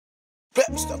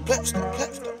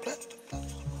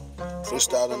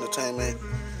Freestyle entertainment.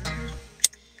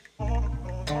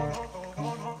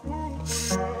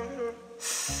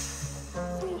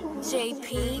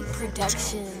 JP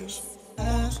Productions.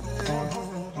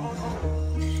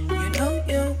 You know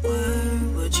your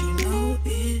word, but you know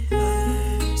it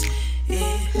hurts.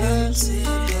 It hurts, it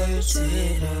hurts,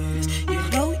 it hurts. You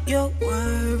know your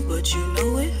word, but you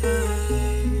know it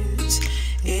hurts.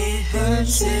 It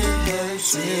hurts, it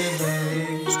hurts, it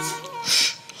hurts.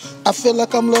 I feel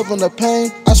like I'm loving the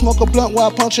pain. I smoke a blunt while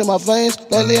punching my veins.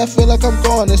 Lately I feel like I'm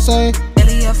going insane.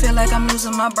 Lately I feel like I'm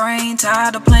losing my brain.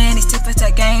 Tired of playing these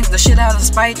tit-for-tat games. The shit out of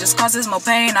spite just causes more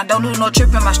pain. I don't lose no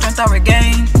tripping, my strength I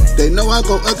regain. They know I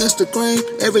go against the grain.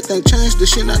 Everything changed, the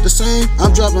shit not the same.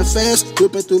 I'm driving fast,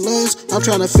 whipping through lanes. I'm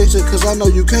trying to fix it cause I know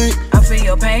you can't. I feel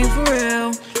your pain for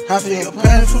real. I feel your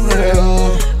pain for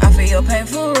real. I feel your pain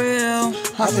for real.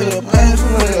 I feel your pain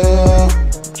for real.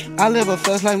 I live a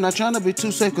fast life, not trying to be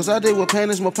too safe. Cause I deal with pain,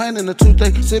 it's more pain than a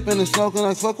toothache. Sipping and smoking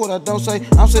like fuck what I don't say.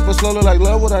 I'm sipping slowly like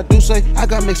love what I do say. I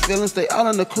got mixed feelings, they all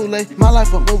in the Kool-Aid. My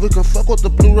life a movie, can fuck with the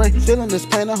Blu-ray. Feeling this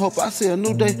pain, I hope I see a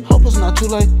new day. Hope it's not too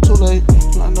late, too late.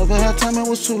 I never had time, it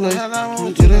was too late.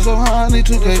 I'm getting so high, I need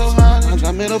 2 cakes. I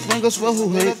got middle fingers for who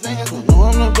hate. I know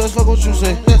I'm the best, fuck what you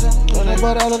say. But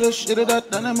about all of the shit that I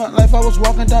done in my life, I was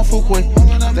walking down Fuquay.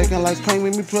 Thinking like pain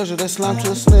made me pleasure, that's slime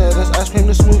to a snare, that's ice cream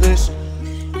the smoothest.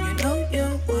 You know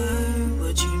your word,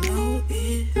 but you know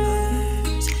it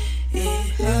hurts. It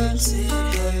hurts, it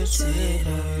hurts, it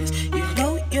hurts. You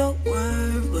know your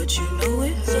word, but you know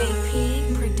it hurts.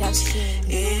 JP Productions.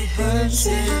 It hurts,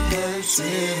 it hurts,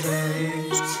 it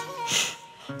hurts.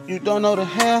 You don't know the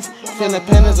half. Feeling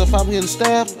pain as if I'm getting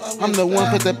stabbed. I'm the one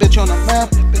put that bitch on the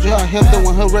map. Yeah, I helped her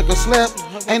when her record slapped.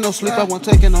 Ain't no sleep, I wasn't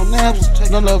taking no naps.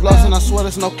 No love lost and I swear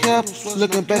there's no cap.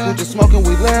 Looking back, we just smoking,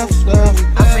 we laugh.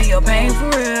 I feel your pain for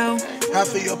real. I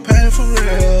feel your pain for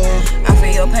real. I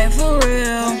feel your pain for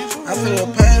real. I feel your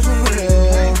pain for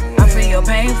real. I feel your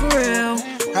pain for real.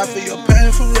 I feel your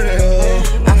pain for real.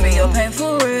 I feel your pain for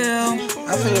real.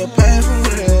 I feel your pain for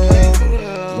real.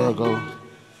 Virgo,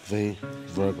 V,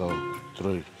 Virgo,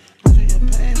 3. I feel your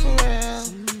pain for real.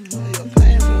 I feel your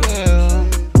pain for real.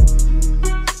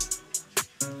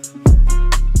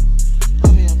 I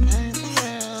feel your pain for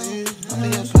real. I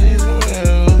feel your pain for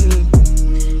real.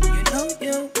 You know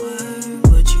your word,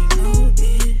 but you know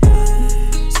it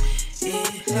hurts.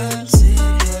 It hurts, it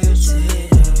hurts, it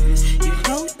hurts. You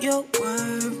know your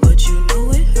word, but you know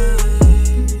it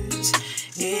hurts.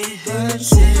 It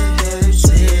hurts, it hurts,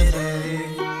 it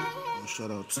hurts.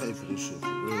 Shout out Tay for this shit for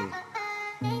real.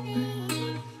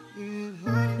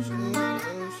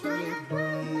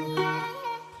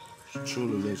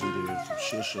 Truly legendary from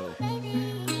shit show.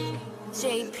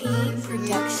 JP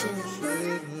Productions.